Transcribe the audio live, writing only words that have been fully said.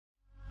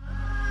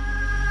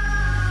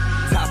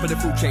top of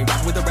the food chain,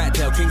 rapping with a rat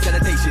tail, king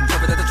sanitation,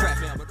 covered as a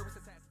trap man.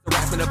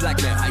 Harassment of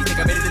blackmail. How you think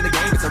I made it in the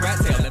game? It's a rat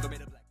tail. Never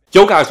made a black.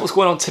 Yo guys, what's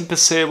going on?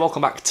 Timpus here.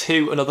 Welcome back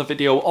to another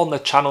video on the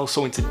channel.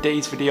 So in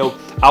today's video,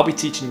 I'll be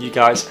teaching you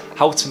guys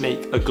how to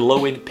make a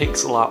glowing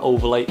pixel art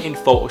overlay in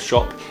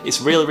Photoshop. It's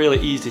really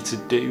easy to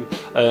do.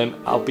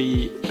 I'll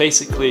be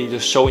basically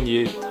just showing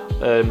you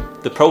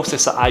the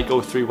process that I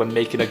go through when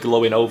making a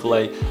glowing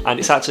overlay, and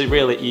it's actually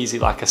really easy,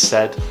 like I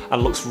said,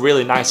 and looks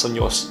really nice on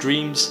your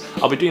streams.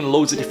 I'll be doing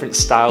loads of different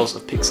styles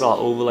of pixel art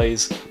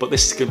overlays, but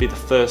this is going to be the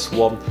first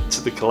one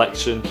to the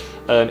collection.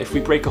 If we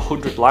break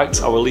 100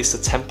 likes, I'll release a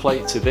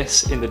template to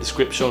this in the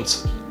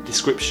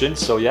description.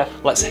 So yeah,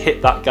 let's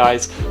hit that,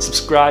 guys.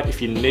 Subscribe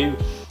if you're new.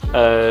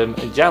 And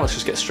yeah, let's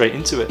just get straight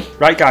into it.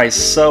 Right guys,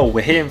 so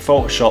we're here in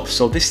Photoshop,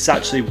 so this is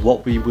actually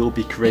what we will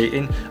be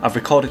creating. I've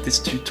recorded this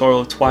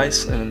tutorial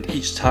twice and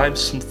each time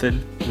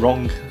something's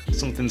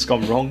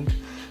gone wrong.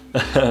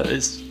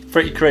 It's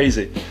pretty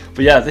crazy.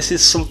 But yeah, this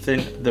is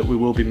something that we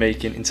will be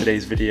making in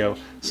today's video.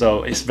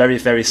 So it's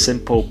very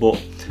simple but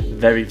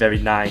very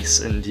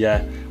nice, and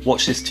yeah,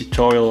 watch this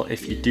tutorial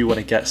if you do want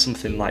to get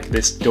something like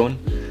this done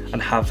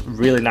and have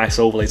really nice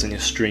overlays on your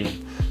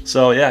stream.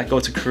 So yeah, go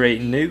to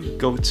create new,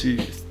 go to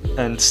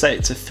and set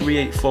it to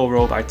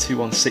 3840 by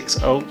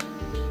 2160,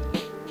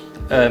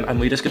 and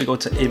we're just going to go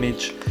to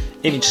image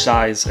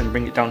size and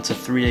bring it down to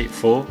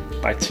 384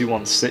 by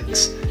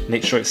 216.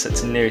 Make sure it's set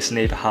to nearest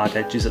neighbour hard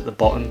edges at the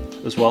bottom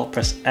as well.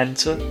 Press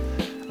enter,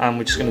 and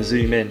we're just going to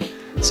zoom in.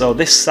 So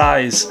this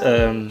size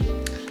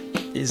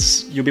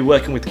you'll be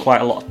working with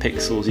quite a lot of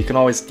pixels. You can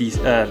always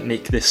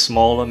make this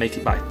smaller, make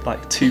it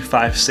like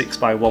 256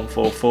 by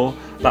 144.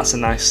 That's a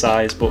nice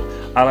size, but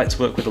I like to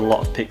work with a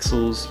lot of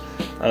pixels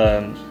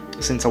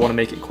since I want to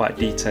make it quite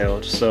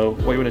detailed. So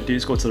what you want to do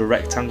is go to the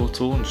rectangle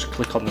tool and just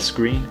click on the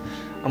screen,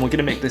 and we're going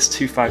to make this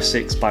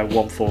 256 by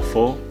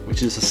 144,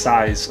 which is the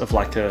size of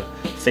like a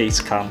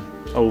Facecam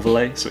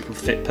overlay, so it can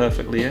fit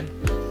perfectly in.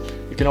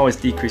 You can always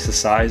decrease the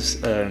size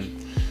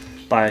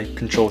by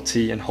Control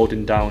T and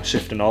holding down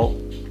Shift and Alt,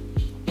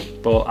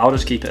 but I'll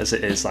just keep it as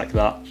it is, like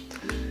that.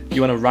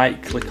 You want to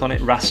right click on it,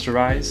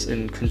 rasterize,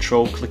 and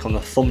Control click on the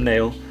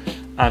thumbnail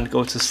and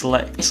go to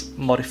select,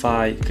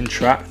 modify,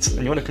 contract,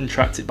 and you want to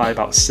contract it by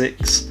about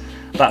 6.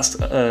 That's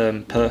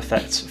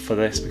perfect for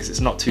this because it's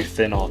not too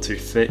thin or too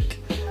thick.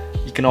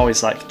 You can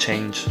always like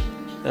change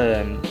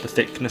the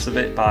thickness of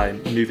it by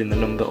moving the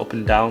number up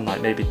and down,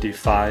 like maybe do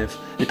 5.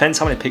 Depends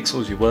how many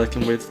pixels you're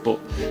working with, but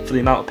for the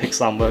amount of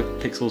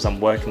pixels I'm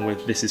working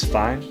with, this is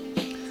fine.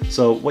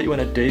 So what you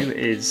want to do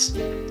is,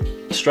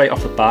 straight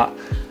off the bat,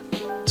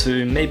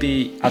 to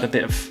maybe add a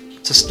bit of,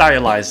 to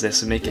stylize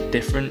this and make it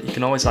different, you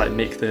can always like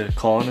make the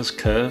corners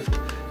curved.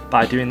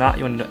 By doing that,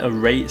 you want to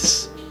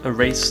erase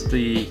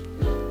the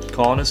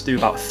corners, do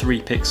about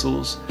 3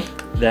 pixels,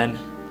 then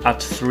add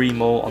 3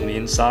 more on the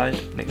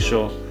inside. Make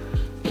sure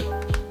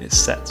it's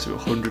set to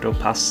 100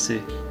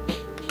 opacity,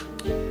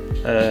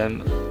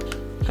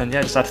 and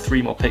yeah, just add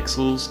 3 more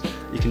pixels.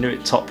 You can do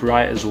it top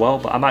right as well,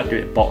 but I might do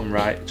it bottom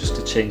right just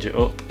to change it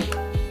up.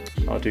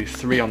 I'll do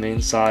 3 on the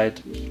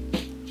inside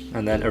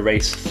and then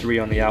erase 3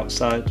 on the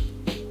outside,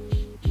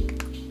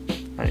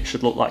 and it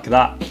should look like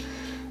that.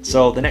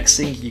 So the next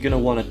thing you're going to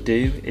want to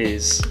do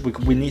is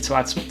we need to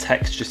add some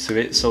texture to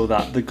it so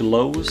that the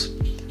glows,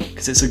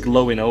 because it's a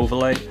glowing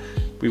overlay,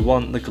 we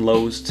want the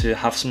glows to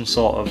have some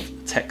sort of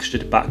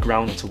textured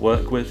background to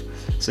work with.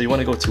 So you want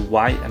to go to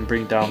white and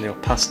bring down the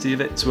opacity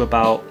of it to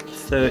about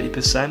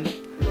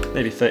 30%,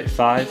 maybe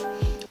 35.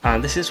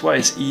 And this is where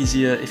it's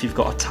easier if you've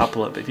got a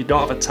tablet, but if you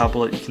don't have a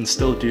tablet, you can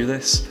still do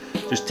this.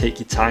 Just take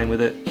your time with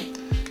it.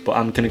 But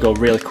I'm going to go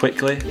really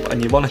quickly,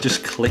 and you want to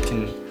just click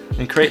and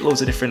create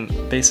loads of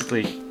different,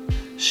 basically,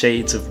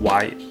 shades of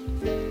white.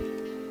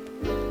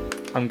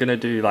 I'm going to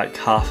do like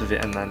half of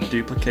it and then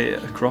duplicate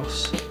it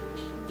across,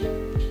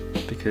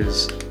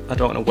 because I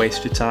don't want to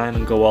waste your time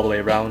and go all the way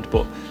around,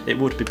 but it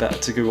would be better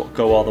to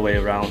go all the way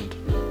around.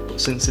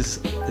 But since this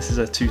is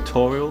a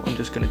tutorial, I'm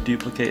just going to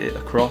duplicate it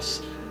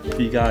across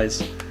for you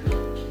guys.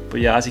 But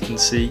yeah, as you can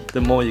see,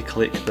 the more you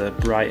click, the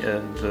brighter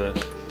the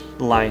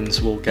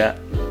lines will get.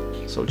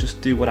 So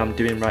just do what I'm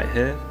doing right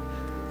here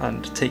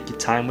and take your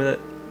time with it.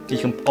 You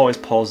can always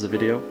pause the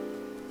video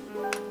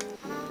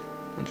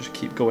and just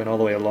keep going all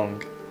the way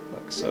along,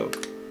 like so.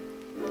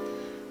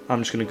 I'm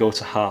just going to go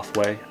to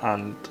halfway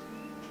and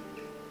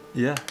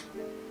yeah,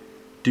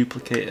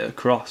 duplicate it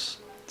across.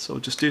 So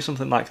just do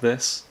something like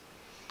this,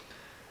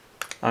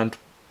 and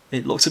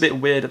it looks a bit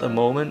weird at the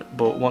moment,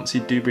 but once you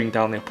do bring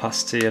down the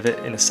opacity of it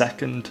in a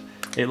second,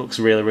 it looks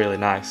really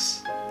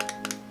nice.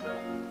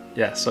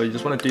 Yeah, so you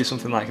just want to do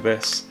something like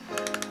this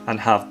and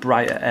have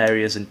brighter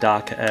areas and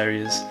darker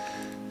areas.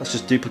 Let's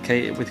just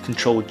duplicate it with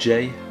Control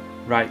J,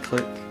 right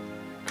click,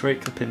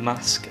 create clipping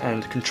mask,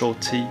 and Control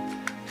T,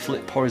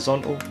 flip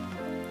horizontal,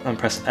 and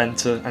press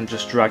enter and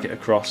just drag it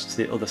across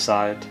to the other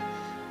side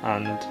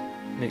and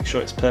make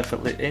sure it's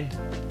perfectly in.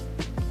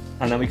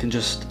 And then we can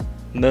just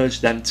merge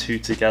them two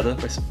together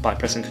by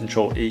pressing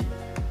Control E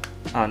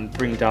and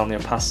bring down the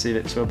opacity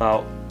of it to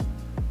about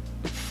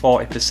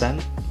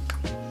 40%.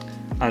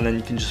 and then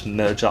you can just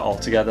merge that all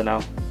together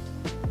now.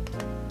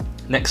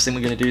 Next thing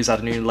we're going to do is add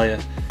a new layer,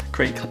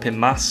 create a clipping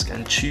mask,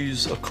 and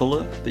choose a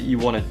colour that you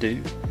want to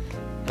do.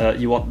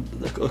 You want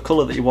a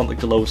colour that you want the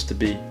glows to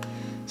be.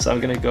 So I'm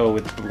going to go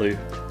with blue,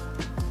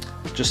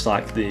 just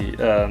like the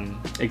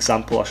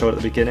example I showed at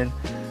the beginning.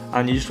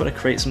 And you just want to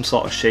create some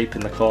sort of shape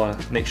in the corner.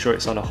 Make sure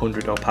it's on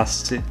 100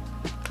 opacity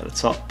at the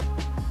top.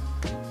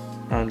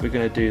 And we're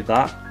going to do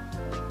that.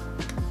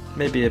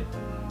 Maybe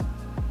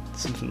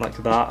something like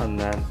that, and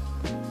then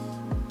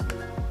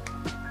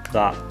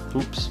that.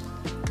 Oops.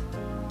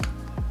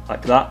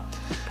 Like that.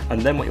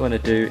 And then what you want to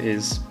do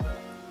is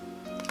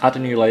add a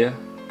new layer,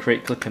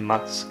 create clipping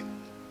mask,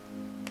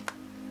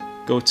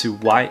 go to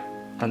white,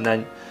 and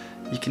then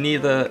you can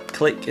either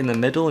click in the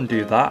middle and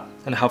do that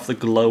and have the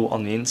glow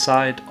on the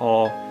inside,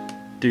 or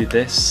do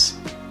this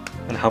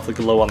and have the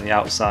glow on the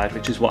outside,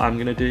 which is what I'm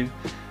going to do,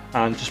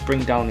 and just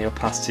bring down the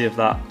opacity of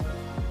that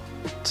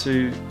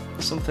to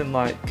something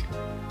like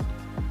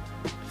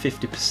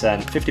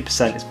 50%.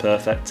 50% is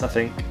perfect, I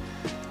think.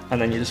 And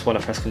then you just want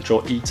to press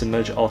Ctrl E to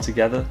merge it all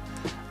together.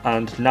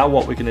 And now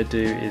what we're going to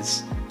do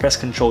is press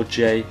Ctrl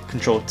J,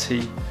 Ctrl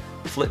T,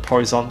 flip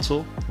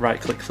horizontal, right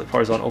click, flip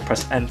horizontal,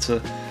 press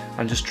enter,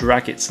 and just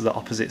drag it to the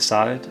opposite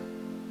side.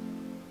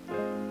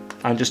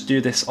 And just do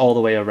this all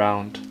the way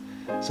around.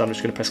 So I'm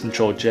just going to press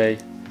Ctrl J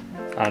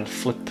and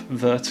flip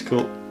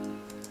vertical,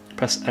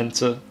 press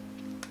enter,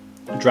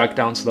 drag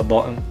down to the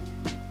bottom,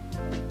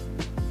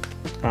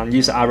 and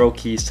use the arrow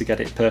keys to get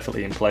it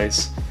perfectly in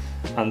place.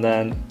 And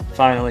then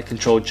finally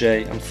Ctrl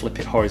J and flip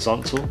it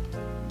horizontal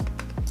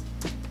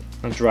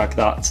and drag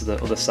that to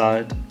the other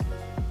side,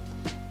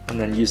 and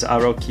then use the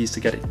arrow keys to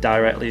get it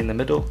directly in the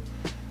middle.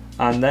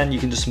 And then you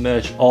can just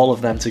merge all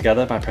of them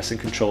together by pressing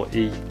Ctrl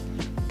E.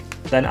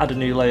 Then add a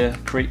new layer,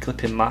 create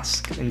clipping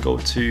mask, and go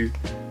to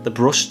the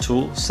brush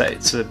tool, set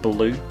it to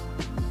blue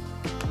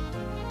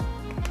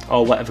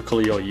or whatever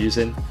colour you're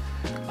using,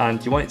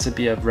 and you want it to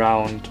be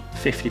around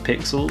 50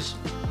 pixels,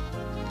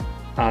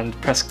 and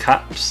press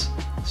caps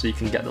so you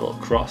can get the little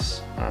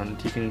cross,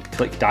 and you can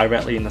click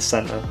directly in the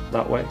centre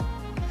that way,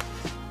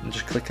 and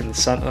just click in the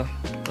centre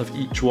of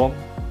each one.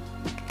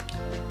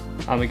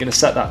 And we're going to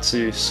set that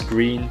to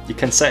screen. You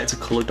can set it to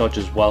colour dodge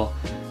as well,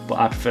 but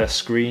I prefer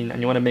screen,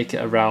 and you want to make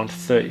it around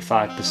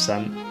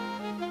 35%.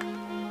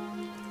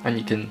 And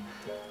you can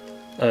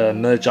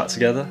merge that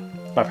together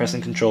by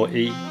pressing Ctrl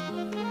E.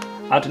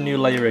 Add a new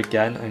layer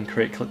again and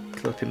create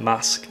clipping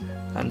mask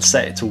and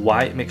set it to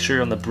white. Make sure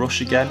you're on the brush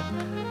again,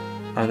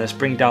 and let's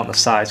bring down the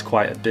size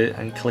quite a bit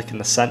and click in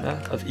the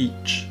centre of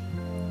each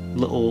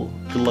little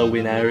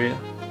glowing area.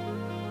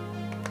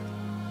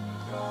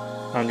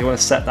 And you want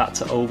to set that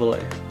to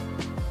overlay.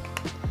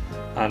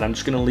 And I'm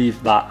just going to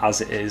leave that as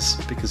it is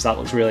because that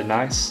looks really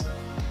nice.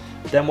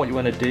 Then what you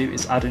want to do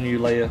is add a new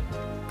layer,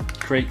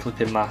 create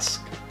clipping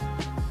mask,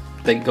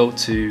 then go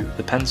to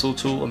the pencil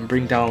tool and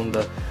bring down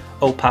the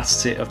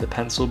opacity of the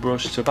pencil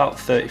brush to about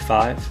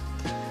 35.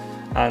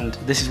 And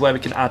this is where we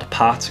can add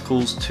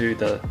particles to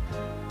the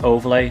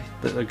overlay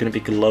that are going to be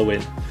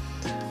glowing.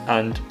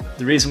 And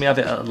the reason we have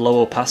it at a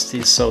low opacity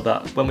is so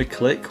that when we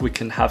click we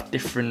can have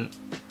different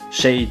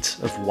shades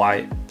of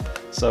white.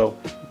 So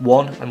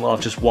one, and we'll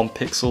have just one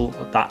pixel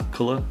of that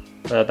colour,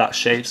 that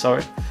shade,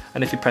 sorry.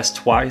 And if you press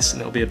twice,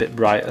 and it'll be a bit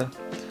brighter.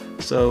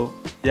 So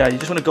yeah, you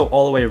just want to go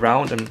all the way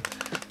around and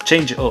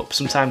change it up.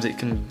 Sometimes you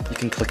can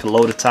click a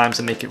load of times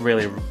and make it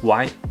really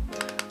white.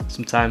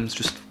 Sometimes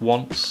just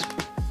once,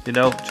 you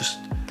know, just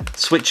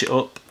switch it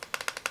up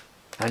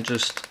and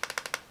just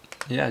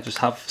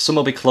have, some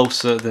will be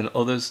closer than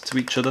others to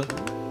each other.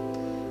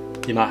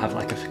 You might have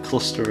like a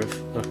cluster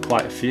of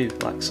quite a few,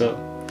 like so.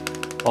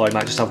 Or you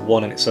might just have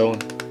one on its own.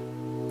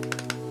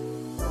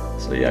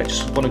 So yeah, I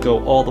just want to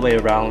go all the way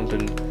around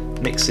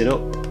and mix it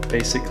up,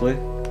 basically.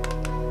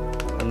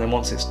 And then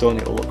once it's done,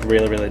 it'll look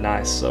really, really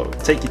nice. So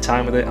take your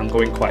time with it, I'm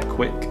going quite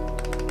quick.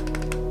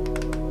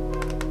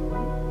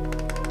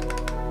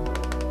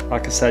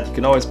 Like I said, you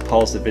can always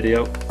pause the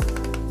video.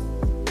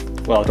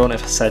 Well, I don't know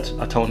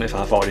if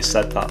I've already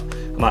said that.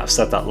 I might have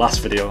said that last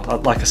video.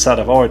 Like I said,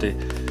 I've already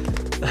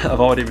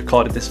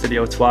recorded this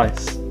video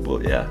twice,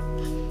 but yeah.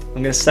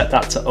 I'm going to set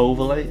that to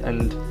overlay,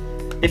 and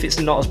if it's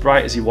not as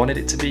bright as you wanted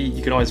it to be,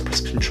 you can always press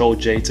Ctrl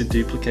J to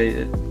duplicate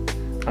it,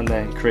 and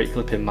then create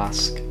clipping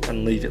mask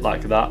and leave it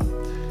like that.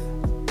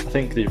 I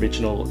think the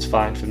original looks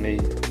fine for me.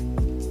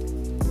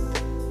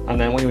 And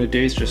then what you want to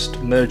do is just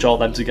merge all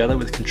them together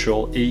with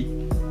Ctrl E.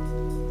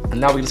 And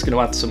now we're just going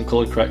to add some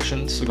colour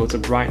corrections. So go to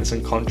brightness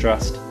and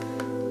contrast,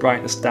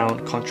 brightness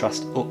down,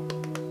 contrast up.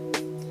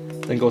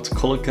 Then go to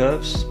colour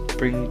curves,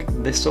 bring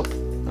this up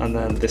and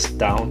then this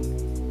down.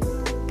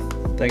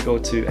 Then go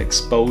to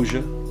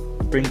exposure,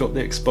 bring up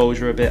the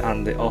exposure a bit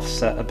and the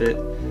offset a bit,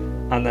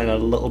 and then a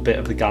little bit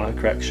of the gamma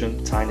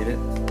correction, tiny bit.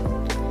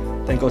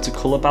 Then go to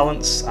colour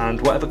balance, and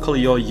whatever colour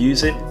you're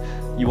using,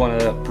 you want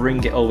to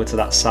bring it over to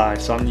that side.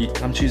 So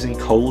I'm choosing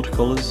cold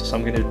colours, so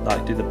I'm going to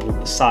like do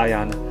the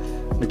cyan,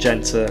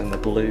 magenta and the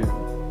blue.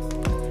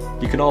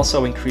 You can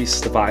also increase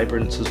the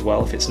vibrance as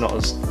well if it's not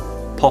as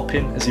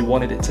popping as you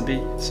wanted it to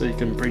be, so you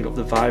can bring up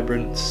the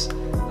vibrance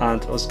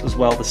and as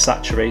well the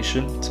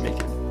saturation to make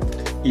it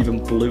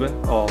even bluer,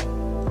 or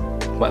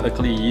whatever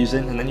colour you're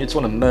using, and then you just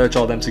want to merge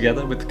all them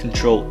together with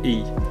Control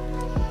E.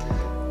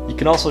 You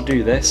can also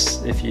do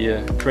this if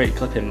you create a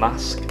clipping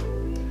mask.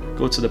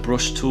 Go to the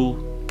brush tool,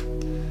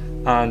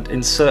 and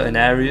in certain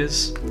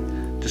areas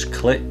just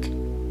click.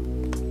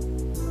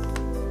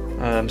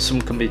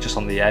 Some can be just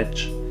on the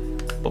edge,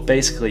 but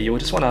basically you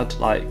just want to add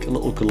like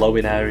little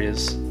glowing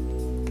areas,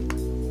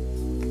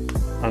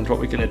 and what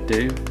we're going to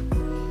do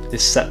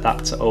is set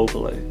that to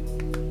overlay,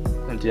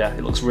 and yeah,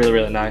 it looks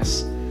really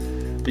nice.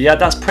 But yeah,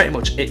 that's pretty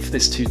much it for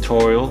this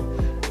tutorial.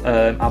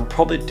 I'll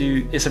probably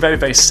do, it's a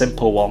very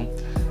simple one,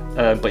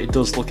 but it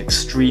does look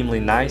extremely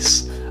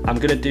nice. I'm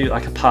going to do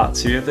like a part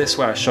 2 of this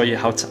where I show you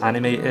how to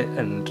animate it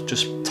and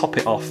just top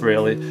it off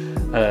really.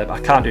 I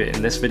can't do it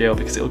in this video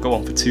because it'll go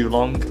on for too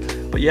long.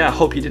 But yeah, I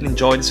hope you did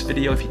enjoy this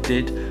video. If you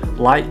did,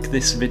 like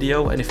this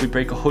video, and if we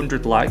break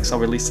 100 likes, I'll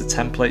release the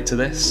template to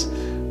this.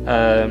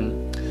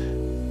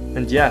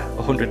 And yeah,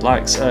 100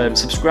 likes.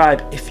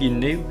 Subscribe if you're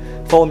new.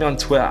 Follow me on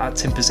Twitter at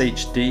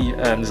TimpersHD.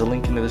 There's a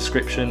link in the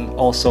description.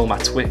 Also, my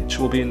Twitch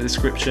will be in the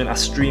description. I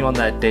stream on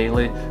there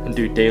daily and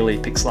do daily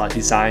pixel art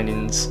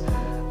designings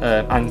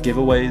and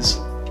giveaways.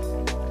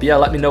 But yeah,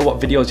 let me know what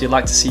videos you'd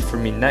like to see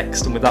from me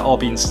next. And with that all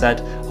being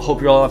said, I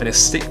hope you're all having a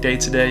sick day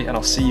today, and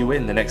I'll see you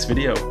in the next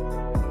video.